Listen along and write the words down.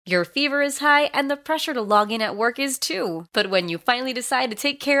Your fever is high and the pressure to log in at work is too. But when you finally decide to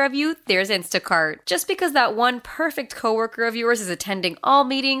take care of you, there's Instacart. Just because that one perfect coworker of yours is attending all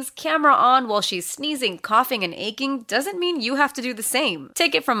meetings, camera on while she's sneezing, coughing, and aching, doesn't mean you have to do the same.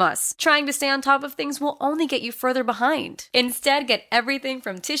 Take it from us. Trying to stay on top of things will only get you further behind. Instead, get everything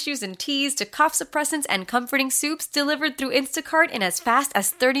from tissues and teas to cough suppressants and comforting soups delivered through Instacart in as fast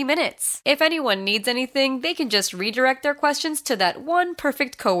as 30 minutes. If anyone needs anything, they can just redirect their questions to that one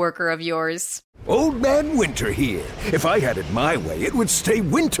perfect coworker of yours. Old Man Winter here. If I had it my way, it would stay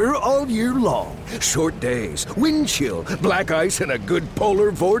winter all year long. Short days, wind chill, black ice, and a good polar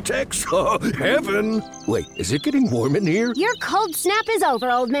vortex. Oh, heaven. Wait, is it getting warm in here? Your cold snap is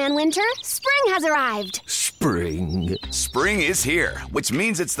over, Old Man Winter. Spring has arrived. Spring. Spring is here, which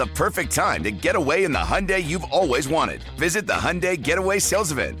means it's the perfect time to get away in the Hyundai you've always wanted. Visit the Hyundai Getaway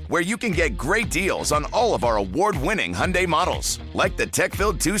Sales Event, where you can get great deals on all of our award-winning Hyundai models, like the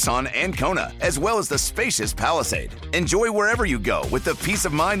tech-filled Tucson and Kona, as well as the spacious Palisade. Enjoy wherever you go with the peace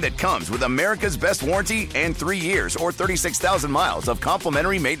of mind that comes with America's best warranty and 3 years or 36,000 miles of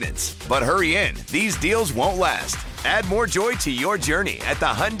complimentary maintenance. But hurry in, these deals won't last. Add more joy to your journey at the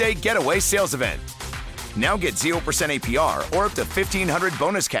Hyundai Getaway Sales Event. Now get 0% APR or up to $1,500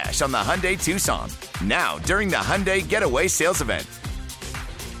 bonus cash on the Hyundai Tucson. Now, during the Hyundai Getaway Sales Event.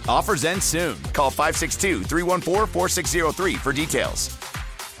 Offers end soon. Call 562-314-4603 for details.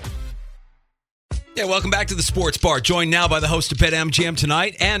 Yeah, welcome back to the Sports Bar. Joined now by the host of BetMGM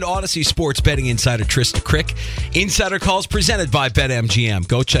Tonight and Odyssey Sports Betting Insider Trista Crick. Insider calls presented by BetMGM.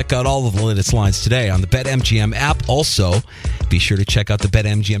 Go check out all of the latest lines today on the BetMGM app. Also, be sure to check out the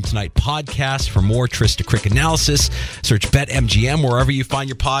BetMGM Tonight podcast for more Trista Crick analysis. Search BetMGM wherever you find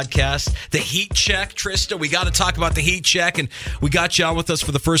your podcast. The Heat Check, Trista. We got to talk about the Heat Check, and we got you on with us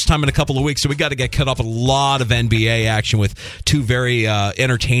for the first time in a couple of weeks, so we got to get caught up a lot of NBA action with two very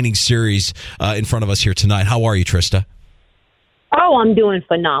entertaining series in front of us here tonight. How are you, Trista? Oh, I'm doing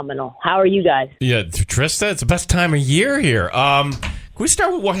phenomenal. How are you guys? Yeah, Trista, it's the best time of year here. Can we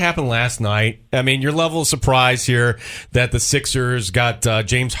start with what happened last night? I mean, your level of surprise here that the Sixers got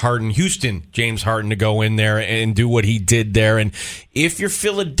James Harden, to go in there and do what he did there. And if you're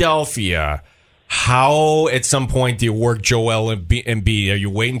Philadelphia, how at some point do you work Joel Embiid? Are you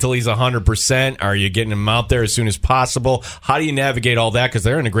waiting until he's 100%? Are you getting him out there as soon as possible? How do you navigate all that? Because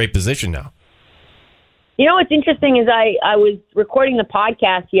they're in a great position now. You know what's interesting is I was recording the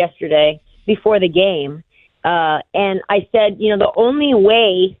podcast yesterday before the game, and I said, the only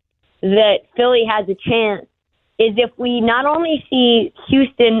way that Philly has a chance is if we not only see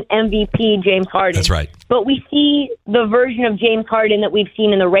Houston MVP James Harden, that's right, but we see the version of James Harden that we've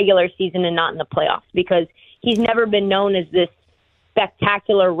seen in the regular season and not in the playoffs, because he's never been known as this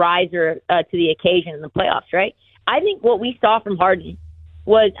spectacular riser to the occasion in the playoffs, right? I think what we saw from Harden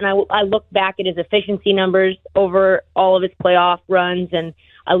was, and I looked back at his efficiency numbers over all of his playoff runs, and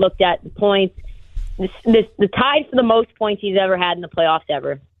I looked at the points. The tied for the most points he's ever had in the playoffs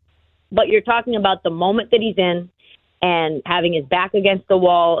ever. But you're talking about the moment that he's in and having his back against the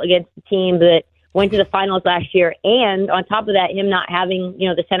wall against the team that went to the finals last year, and on top of that, him not having,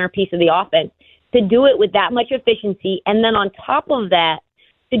 the centerpiece of the offense, to do it with that much efficiency, and then on top of that,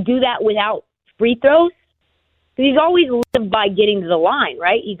 to do that without free throws. He's always lived by getting to the line,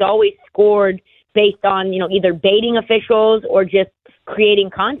 right? He's always scored based on, either baiting officials or just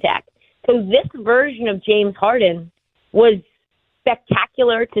creating contact. So this version of James Harden was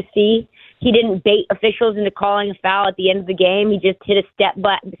spectacular to see. He didn't bait officials into calling a foul at the end of the game. He just hit a step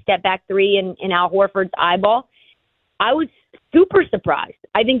back three in Al Horford's eyeball. I was super surprised.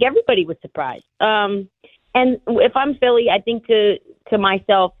 I think everybody was surprised. And if I'm Philly, I think to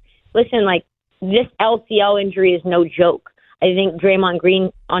myself, listen, this LCL injury is no joke. I think Draymond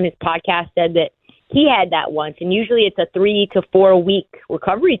Green on his podcast said that he had that once, and usually it's a 3 to 4 week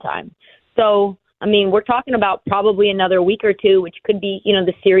recovery time. So, we're talking about probably another week or two, which could be,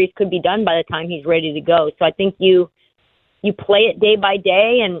 the series could be done by the time he's ready to go. So I think you play it day by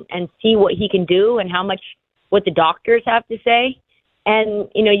day and see what he can do and what the doctors have to say.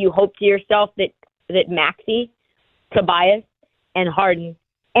 And, you hope to yourself that Maxey, Tobias, and Harden,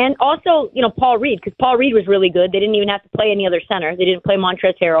 and also, Paul Reed, because Paul Reed was really good. They didn't even have to play any other center. They didn't play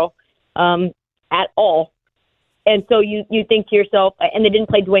Montrezl Harrell at all. And so you think to yourself, and they didn't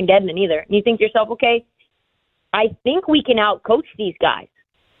play Dwayne Dedmon either. And you think to yourself, okay, I think we can outcoach these guys.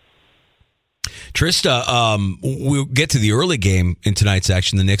 Trista, we'll get to the early game in tonight's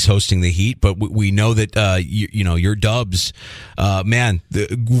action. The Knicks hosting the Heat, but we know that your Dubs,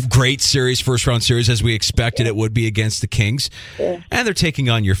 the great series, first round series as we expected it would be against the Kings, and they're taking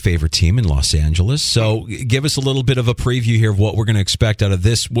on your favorite team in Los Angeles. So give us a little bit of a preview here of what we're going to expect out of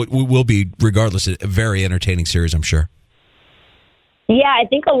this. What will be, regardless, a very entertaining series, I'm sure. Yeah, I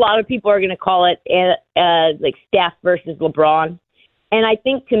think a lot of people are going to call it like Steph versus LeBron. And I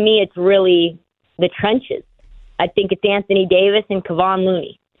think, to me, it's really the trenches. I think it's Anthony Davis and Kevon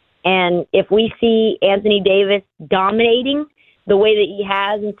Looney. And if we see Anthony Davis dominating the way that he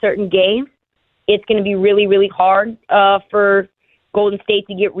has in certain games, it's going to be really, really hard for Golden State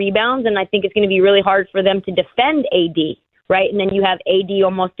to get rebounds. And I think it's going to be really hard for them to defend AD, right? And then you have AD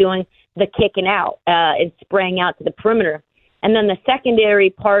almost doing the kicking out and spraying out to the perimeter. And then the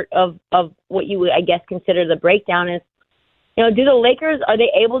secondary part of what you would, I guess, consider the breakdown is, do the Lakers, are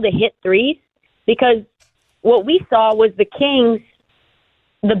they able to hit threes? Because what we saw was the Kings,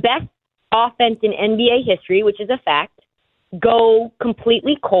 the best offense in NBA history, which is a fact, go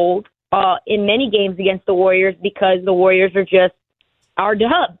completely cold in many games against the Warriors because the Warriors are just our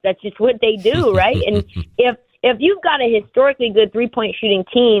Dubs. That's just what they do, right? And if you've got a historically good three-point shooting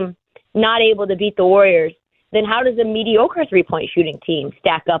team not able to beat the Warriors, then how does a mediocre three-point shooting team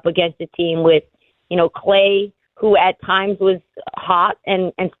stack up against a team with, Clay, who at times was hot,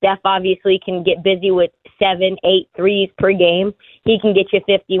 and Steph obviously can get busy with 7, 8 threes per game. He can get you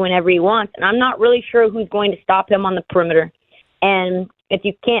 50 whenever he wants, and I'm not really sure who's going to stop him on the perimeter. And if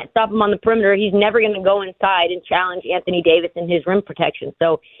you can't stop him on the perimeter, he's never going to go inside and challenge Anthony Davis in his rim protection.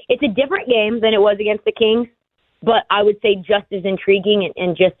 So it's a different game than it was against the Kings, but I would say just as intriguing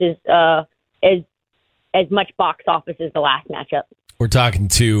and just as much box office as the last matchup. We're talking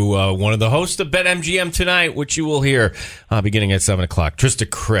to one of the hosts of BetMGM tonight, which you will hear beginning at 7 o'clock. Trista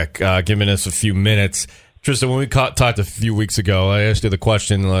Crick, giving us a few minutes. Trista, when we talked a few weeks ago, I asked you the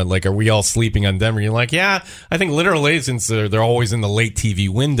question, are we all sleeping on Denver? You're like, yeah, I think literally, since they're always in the late TV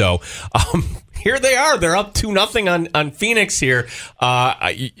window. Here they are. They're up 2-0 on Phoenix here.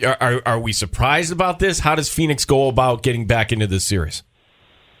 Are we surprised about this? How does Phoenix go about getting back into this series?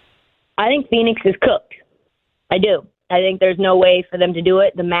 I think Phoenix is cooked. I do. I think there's no way for them to do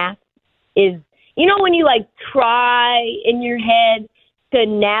it. The math is, when you try in your head to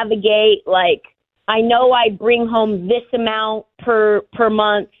navigate, I know I bring home this amount per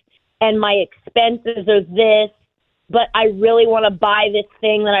month and my expenses are this, but I really want to buy this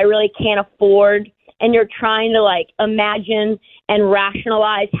thing that I really can't afford. And you're trying to imagine and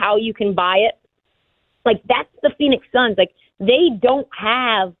rationalize how you can buy it. That's the Phoenix Suns. They don't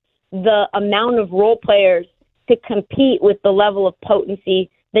have the amount of role players to compete with the level of potency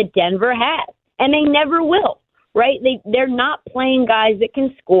that Denver has. And they never will, right? They're not playing guys that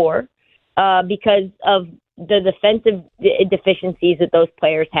can score because of the defensive deficiencies that those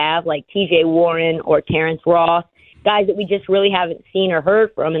players have, like TJ Warren or Terrence Ross, guys that we just really haven't seen or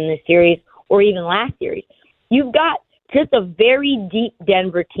heard from in this series or even last series. You've got just a very deep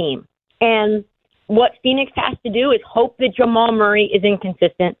Denver team. And what Phoenix has to do is hope that Jamal Murray is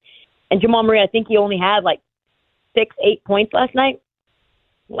inconsistent. And Jamal Murray, I think he only had 6-8 points last night.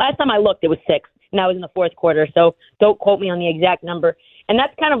 Last time I looked, it was 6, and that was in the fourth quarter, so don't quote me on the exact number. And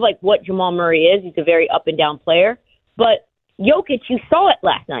that's kind of what Jamal Murray is. He's a very up-and-down player. But Jokic, you saw it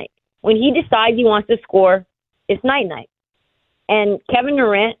last night. When he decides he wants to score, it's night-night. And Kevin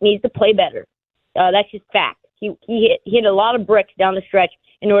Durant needs to play better. That's just fact. He hit a lot of bricks down the stretch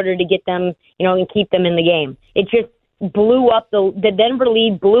in order to get them, and keep them in the game. It just blew up. The Denver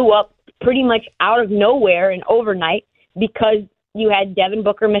lead blew up pretty much out of nowhere and overnight because you had Devin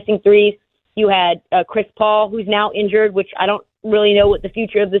Booker missing threes. You had Chris Paul, who's now injured, which I don't really know what the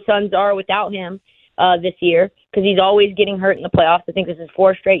future of the Suns are without him this year because he's always getting hurt in the playoffs. I think this is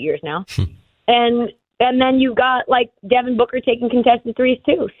 4 straight years now. And then you've got Devin Booker taking contested threes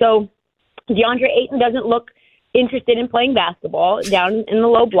too. So DeAndre Ayton doesn't look interested in playing basketball down in the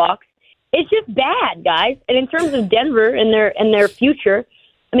low blocks. It's just bad, guys. And in terms of Denver and their future,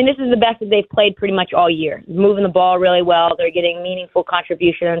 this is the best that they've played pretty much all year. Moving the ball really well. They're getting meaningful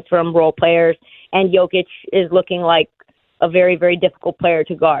contributions from role players. And Jokic is looking like a very, very difficult player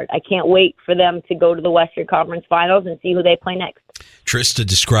to guard. I can't wait for them to go to the Western Conference Finals and see who they play next. Trista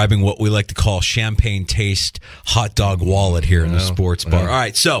describing what we like to call champagne taste hot dog wallet here in the sports bar. All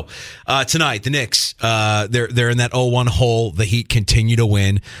right, so tonight, the Knicks, they're in that 0-1 hole. The Heat continue to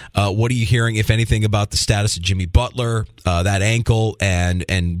win. What are you hearing, if anything, about the status of Jimmy Butler, that ankle, and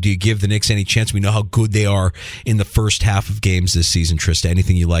do you give the Knicks any chance? We know how good they are in the first half of games this season, Trista.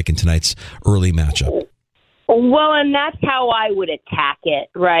 Anything you like in tonight's early matchup? Well, and that's how I would attack it,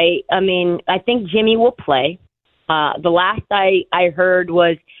 right? I mean, I think Jimmy will play. The last I heard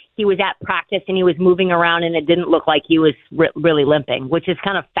was he was at practice and he was moving around and it didn't look like he was really limping, which is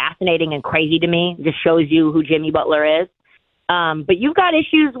kind of fascinating and crazy to me. It just shows you who Jimmy Butler is. But you've got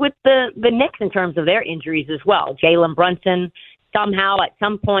issues with the Knicks in terms of their injuries as well. Jalen Brunson somehow at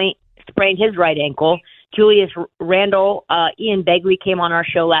some point sprained his right ankle. Julius Randle, Ian Begley came on our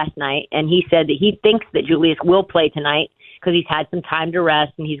show last night, and he said that he thinks that Julius will play tonight because he's had some time to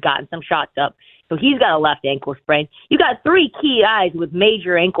rest and he's gotten some shots up. So he's got a left ankle sprain. You got 3 key guys with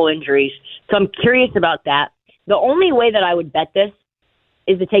major ankle injuries. So I'm curious about that. The only way that I would bet this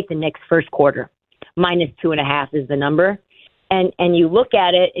is to take the Knicks first quarter. -2.5 is the number. And you look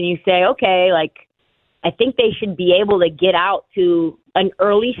at it and you say, okay, like, I think they should be able to get out to an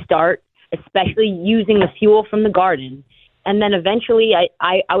early start, especially using the fuel from the Garden. And then eventually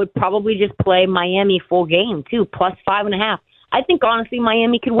I would probably just play Miami full game too, +5.5. I think, honestly,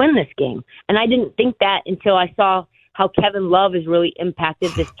 Miami could win this game. And I didn't think that until I saw how Kevin Love has really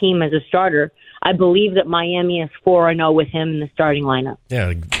impacted this team as a starter. I believe that Miami is 4-0 with him in the starting lineup.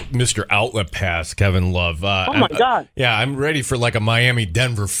 Yeah, Mr. Outlet Pass, Kevin Love. Oh, my God. Yeah, I'm ready for like a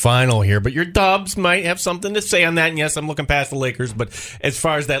Miami-Denver final here, but your Dubs might have something to say on that. And yes, I'm looking past the Lakers, but as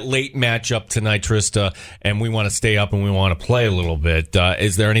far as that late matchup tonight, Trista, and we want to stay up and we want to play a little bit,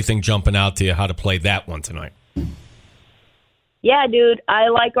 is there anything jumping out to you how to play that one tonight? Yeah, dude, I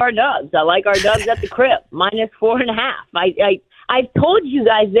like our Dubs. I like our Dubs at the crib, -4.5. I've told you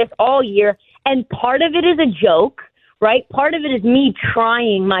guys this all year, and part of it is a joke, right? Part of it is me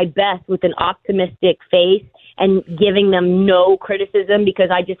trying my best with an optimistic face and giving them no criticism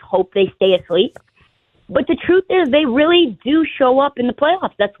because I just hope they stay asleep. But the truth is they really do show up in the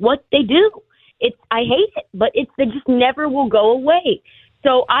playoffs. That's what they do. I hate it, but they just never will go away.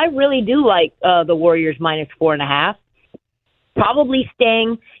 So I really do like the Warriors -4.5. Probably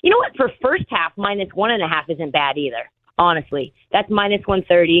staying, you know what, for first half, -1.5 isn't bad either, honestly. That's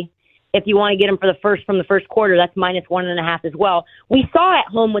 -130. If you want to get them from the first quarter, that's -1.5 as well. We saw at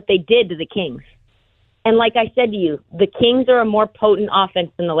home what they did to the Kings. And like I said to you, the Kings are a more potent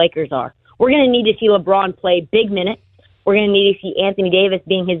offense than the Lakers are. We're going to need to see LeBron play big minutes. We're going to need to see Anthony Davis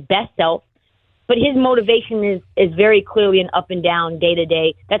being his best self. But his motivation is very clearly an up and down,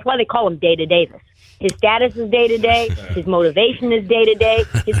 day-to-day. That's why they call him Day-to-Davis. His status is day-to-day. His motivation is day-to-day.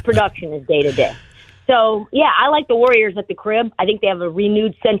 His production is day-to-day. So, yeah, I like the Warriors at the crib. I think they have a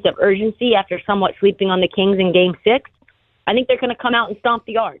renewed sense of urgency after somewhat sleeping on the Kings in Game 6. I think they're going to come out and stomp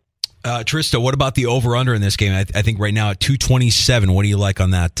the yard. Trista, what about the over-under in this game? I think right now at 227. What do you like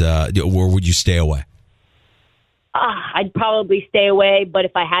on that? Or would you stay away? I'd probably stay away, but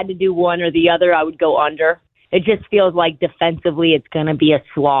if I had to do one or the other, I would go under. It just feels like defensively it's going to be a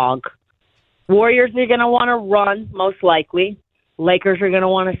slog. Warriors are going to want to run, most likely. Lakers are going to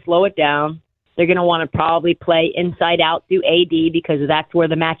want to slow it down. They're going to want to probably play inside out through AD because that's where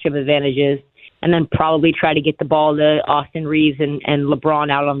the matchup advantage is, and then probably try to get the ball to Austin Reeves and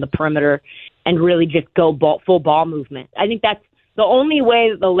LeBron out on the perimeter and really just go full ball movement. I think that's the only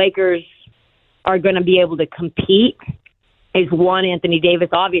way that the Lakers are going to be able to compete is one, Anthony Davis,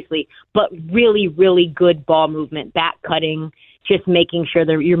 obviously, but really, really good ball movement, back cutting, just making sure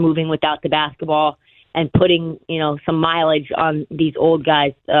that you're moving without the basketball and putting, some mileage on these old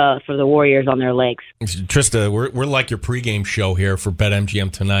guys for the Warriors on their legs. Trista, we're like your pregame show here for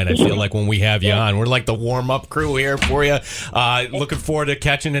BetMGM tonight. I feel like when we have you on, we're like the warm-up crew here for you. Looking forward to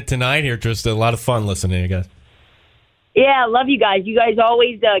catching it tonight here, Trista. A lot of fun listening to you guys. Yeah, I love you guys. You guys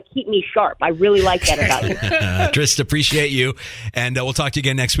always keep me sharp. I really like that about you. Trista, appreciate you. And we'll talk to you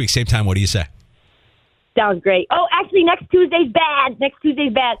again next week. Same time. What do you say? Sounds great. Oh, actually, next Tuesday's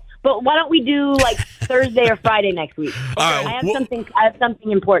bad. But why don't we do like Thursday or Friday next week? All right, I have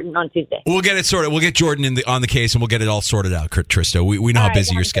something important on Tuesday. We'll get it sorted. We'll get Jordan on the case, and we'll get it all sorted out, Trista. We know how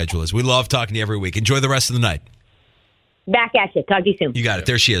busy your schedule is. We love talking to you every week. Enjoy the rest of the night. Back at you. Talk to you soon. You got it.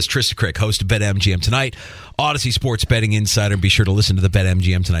 There she is, Trista Crick, host of BetMGM Tonight, Odyssey Sports Betting Insider. Be sure to listen to the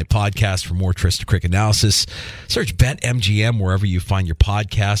BetMGM Tonight podcast for more Trista Crick analysis. Search BetMGM wherever you find your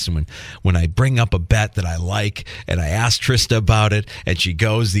podcast. And when I bring up a bet that I like and I ask Trista about it and she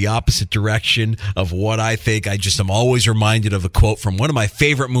goes the opposite direction of what I think, I'm always reminded of a quote from one of my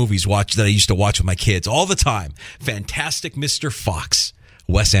favorite movies that I used to watch with my kids all the time. Fantastic Mr. Fox,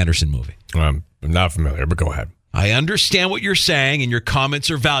 Wes Anderson movie. I'm not familiar, but go ahead. I understand what you're saying, and your comments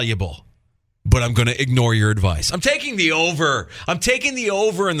are valuable, but I'm going to ignore your advice. I'm taking the over.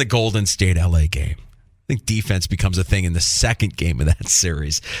 In the Golden State LA game. I think defense becomes a thing in the second game of that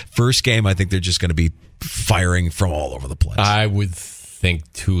series. First game, I think they're just going to be firing from all over the place. I would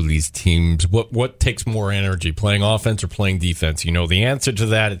think two of these teams, what takes more energy, playing offense or playing defense? You know the answer to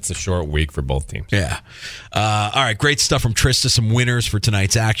that. It's a short week for both teams. Yeah. All right, great stuff from Trista. Some winners for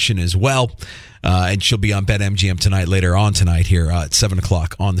tonight's action as well. And she'll be on BetMGM tonight, later on tonight here at 7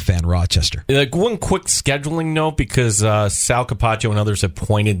 o'clock on The Fan Rochester. Like one quick scheduling note, because Sal Capaccio and others have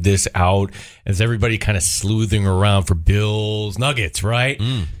pointed this out as everybody kind of sleuthing around for Bills Nuggets, right?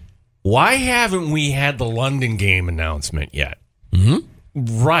 Why haven't we had the London game announcement yet?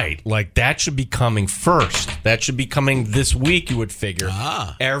 Right. Like, that should be coming first. That should be coming this week, you would figure.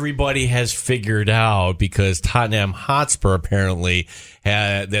 Everybody has figured out, because Tottenham Hotspur apparently,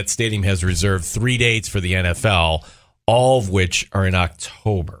 that stadium has reserved 3 dates for the NFL, all of which are in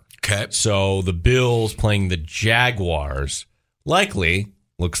October. Okay. So the Bills playing the Jaguars likely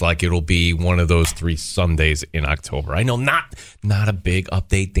looks like it'll be one of those 3 Sundays in October. I know not a big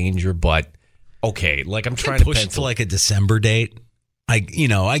update danger, but okay. Like, I'm trying to push it to like a December date. I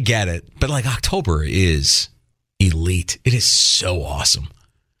get it, but like October is elite. It is so awesome.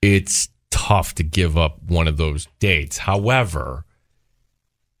 It's tough to give up one of those dates. However,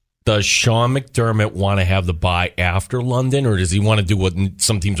 does Sean McDermott want to have the bye after London, or does he want to do what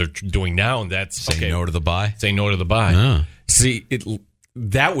some teams are doing now? And that's say no to the bye. Say no to the bye. Yeah. See,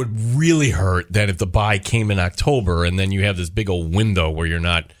 that would really hurt. Then if the bye came in October, and then you have this big old window where you're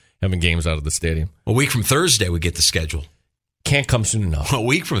not having games out of the stadium. A week from Thursday, we get the schedule. Can't come soon enough. A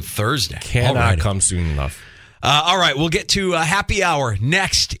week from Thursday. Cannot come soon enough. All right, we'll get to happy hour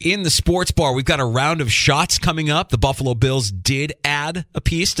next in the sports bar. We've got a round of shots coming up. The Buffalo Bills did add a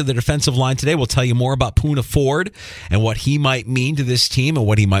piece to the defensive line today. We'll tell you more about Poona Ford and what he might mean to this team and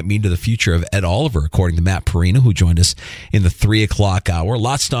what he might mean to the future of Ed Oliver, according to Matt Perino, who joined us in the 3 o'clock hour.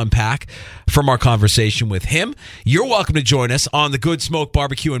 Lots to unpack from our conversation with him. You're welcome to join us on the Good Smoke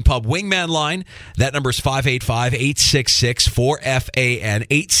Barbecue and Pub Wingman line. That number is 585-866-4FAN,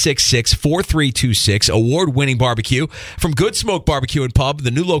 866-4326. Award-winning barbecue from Good Smoke Barbecue and Pub,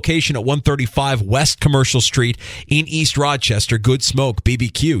 the new location at 135 West Commercial Street in East Rochester.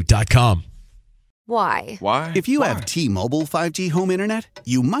 GoodSmokeBBQ.com. Why? Why? If you have T-Mobile 5G home internet,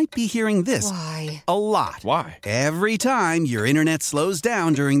 you might be hearing this Why? a lot. Why? Every time your internet slows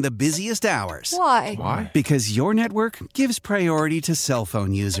down during the busiest hours. Why? Why? Because your network gives priority to cell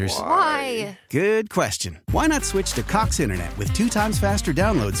phone users. Why? Good question. Why not switch to Cox Internet with 2 times faster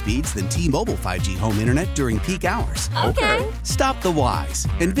download speeds than T-Mobile 5G home internet during peak hours? Okay. Stop the whys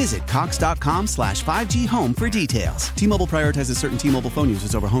and visit cox.com/5G home for details. T-Mobile prioritizes certain T-Mobile phone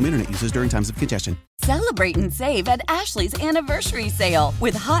users over home internet users during times of congestion. Celebrate and save at Ashley's Anniversary Sale.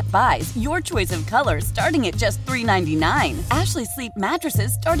 With Hot Buys, your choice of colors starting at just $3.99. Ashley Sleep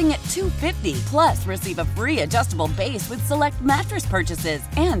mattresses starting at $2.50. Plus, receive a free adjustable base with select mattress purchases.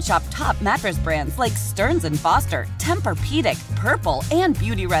 And shop top mattress brands like Stearns & Foster, Tempur-Pedic, Purple, and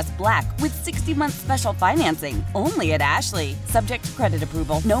Beautyrest Black with 60-month special financing. Only at Ashley. Subject to credit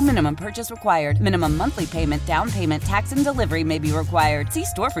approval. No minimum purchase required. Minimum monthly payment, down payment, tax, and delivery may be required. See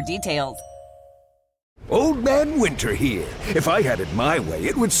store for details. Old Man Winter here. If I had it my way,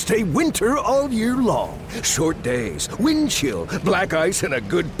 it would stay winter all year long. Short days, wind chill, black ice, and a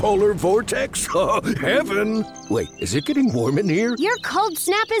good polar vortex. Oh, heaven. Wait, is it getting warm in here? Your cold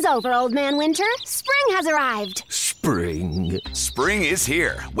snap is over, Old Man Winter. Spring has arrived. Spring. Spring is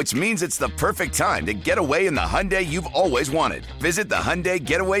here, which means it's the perfect time to get away in the Hyundai you've always wanted. Visit the Hyundai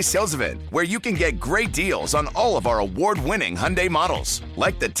Getaway Sales Event, where you can get great deals on all of our award-winning Hyundai models,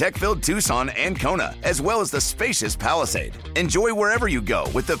 like the tech-filled Tucson and Kona, as well as the spacious Palisade. Enjoy wherever you go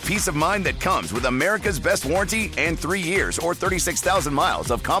with the peace of mind that comes with America's best warranty and 3 years or 36,000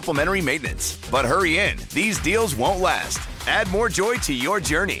 miles of complimentary maintenance. But hurry in, these deals won't last. Add more joy to your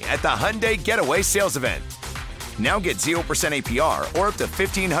journey at the Hyundai Getaway Sales Event. Now get 0% APR or up to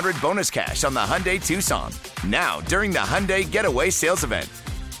 $1,500 bonus cash on the Hyundai Tucson. Now, during the Hyundai Getaway Sales Event.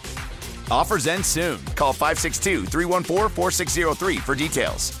 Offers end soon. Call 562-314-4603 for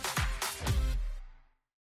details.